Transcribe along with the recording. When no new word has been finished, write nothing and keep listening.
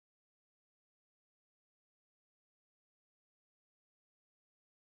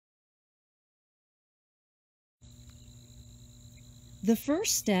The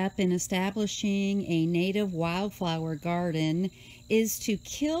first step in establishing a native wildflower garden is to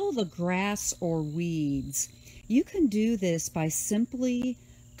kill the grass or weeds. You can do this by simply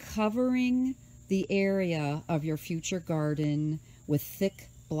covering the area of your future garden with thick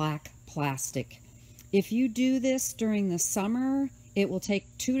black plastic. If you do this during the summer, it will take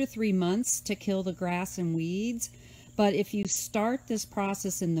 2 to 3 months to kill the grass and weeds. But if you start this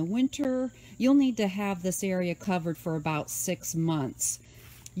process in the winter, you'll need to have this area covered for about 6 months.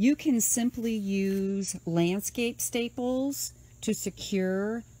 You can simply use landscape staples to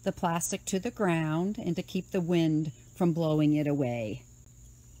secure the plastic to the ground and to keep the wind from blowing it away.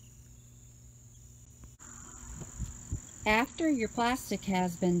 After your plastic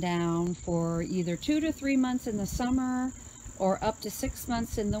has been down for either 2 to 3 months in the summer or up to 6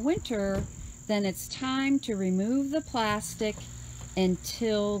 months in the winter, then it's time to remove the plastic and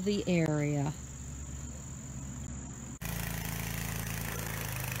till the area.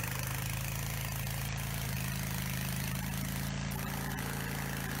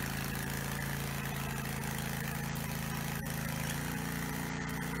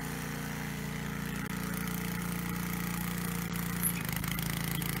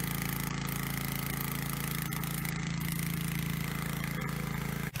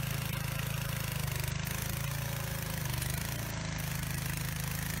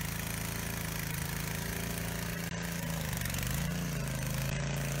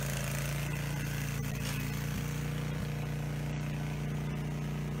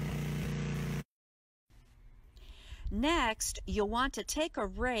 Next, you'll want to take a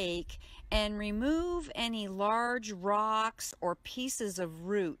rake and remove any large rocks or pieces of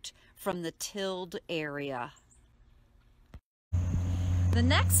root from the tilled area. The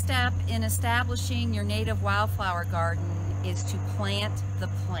next step in establishing your native wildflower garden is to plant the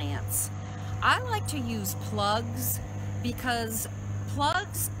plants. I like to use plugs because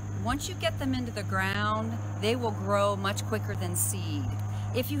plugs, once you get them into the ground, they will grow much quicker than seed.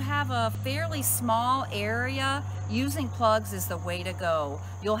 If you have a fairly small area, using plugs is the way to go.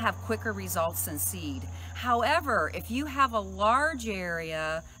 You'll have quicker results than seed. However, if you have a large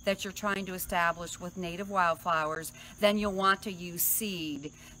area that you're trying to establish with native wildflowers, then you'll want to use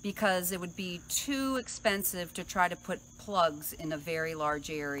seed because it would be too expensive to try to put plugs in a very large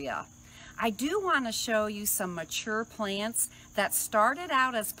area. I do want to show you some mature plants that started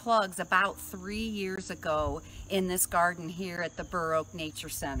out as plugs about 3 years ago in this garden here at the Burr Oak Nature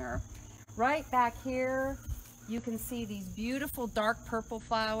Center. Right back here, you can see these beautiful dark purple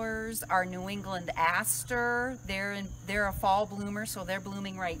flowers, our New England aster. They're a fall bloomer, so they're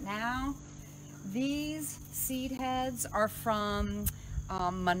blooming right now. These seed heads are from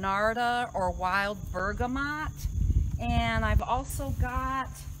Monarda or wild bergamot. And I've also got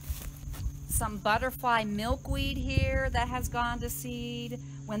some butterfly milkweed here that has gone to seed.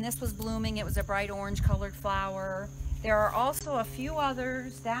 When this was blooming, it was a bright orange colored flower. There are also a few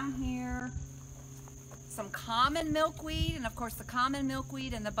others down here. Some common milkweed, and of course the common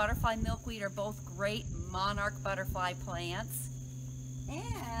milkweed and the butterfly milkweed are both great monarch butterfly plants.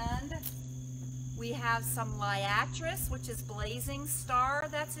 And we have some liatris, which is blazing star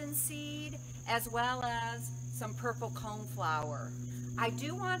that's in seed, as well as some purple coneflower. I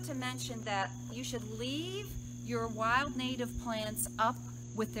do want to mention that you should leave your wild native plants up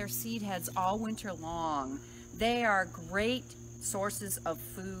with their seed heads all winter long. They are great sources of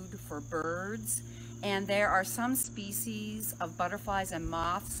food for birds, and there are some species of butterflies and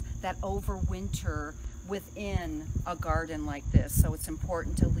moths that overwinter within a garden like this, so it's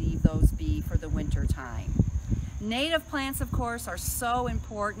important to leave those be for the winter time. Native plants, of course, are so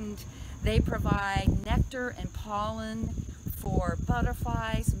important. They provide nectar and pollen for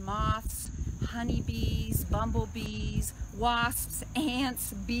butterflies, moths, honeybees, bumblebees, wasps,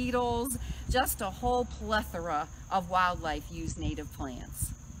 ants, beetles, just a whole plethora of wildlife use native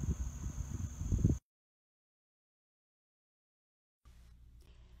plants.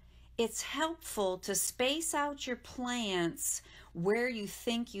 It's helpful to space out your plants where you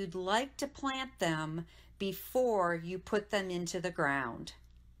think you'd like to plant them before you put them into the ground.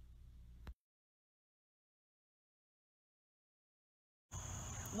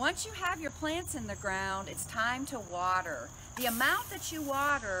 Once you have your plants in the ground, it's time to water. The amount that you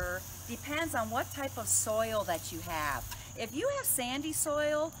water depends on what type of soil that you have. If you have sandy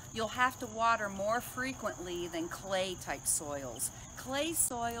soil, you'll have to water more frequently than clay type soils. Clay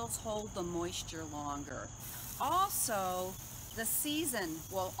soils hold the moisture longer. Also, the season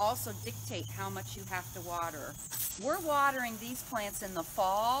will also dictate how much you have to water. We're watering these plants in the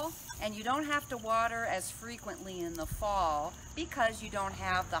fall, and you don't have to water as frequently in the fall because you don't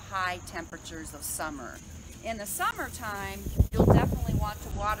have the high temperatures of summer. In the summertime, you'll definitely want to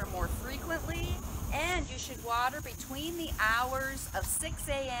water more frequently, and you should water between the hours of 6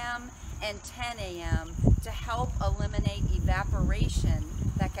 a.m. and 10 a.m. to help eliminate evaporation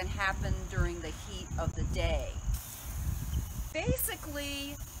that can happen during the heat of the day.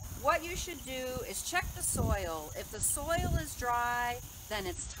 Basically, what you should do is check the soil. If the soil is dry, then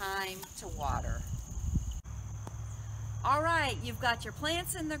it's time to water. All right, you've got your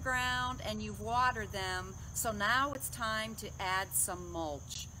plants in the ground and you've watered them, so now it's time to add some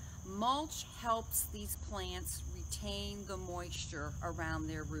mulch. Mulch helps these plants retain the moisture around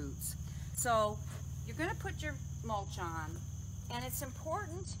their roots. So you're going to put your mulch on, and it's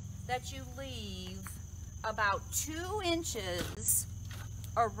important that you leave about 2 inches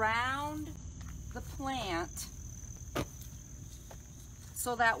around the plant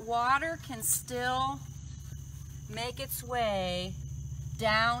so that water can still make its way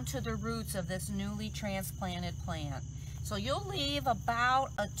down to the roots of this newly transplanted plant. So you'll leave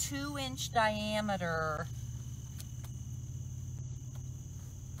about a 2-inch diameter,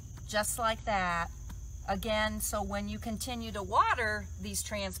 just like that. Again, so when you continue to water these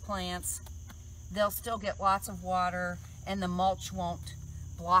transplants, they'll still get lots of water and the mulch won't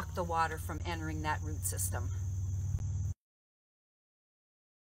block the water from entering that root system.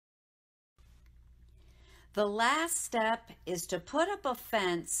 The last step is to put up a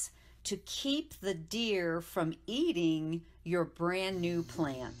fence to keep the deer from eating your brand new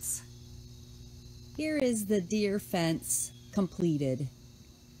plants. Here is the deer fence completed.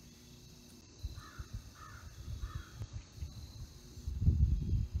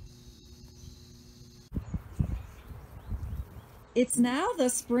 It's now the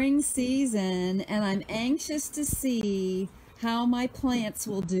spring season, and I'm anxious to see how my plants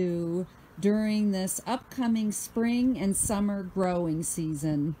will do during this upcoming spring and summer growing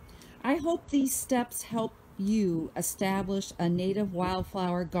season. I hope these steps help you establish a native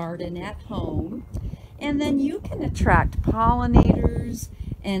wildflower garden at home, and then you can attract pollinators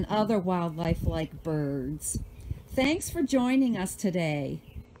and other wildlife like birds. Thanks for joining us today.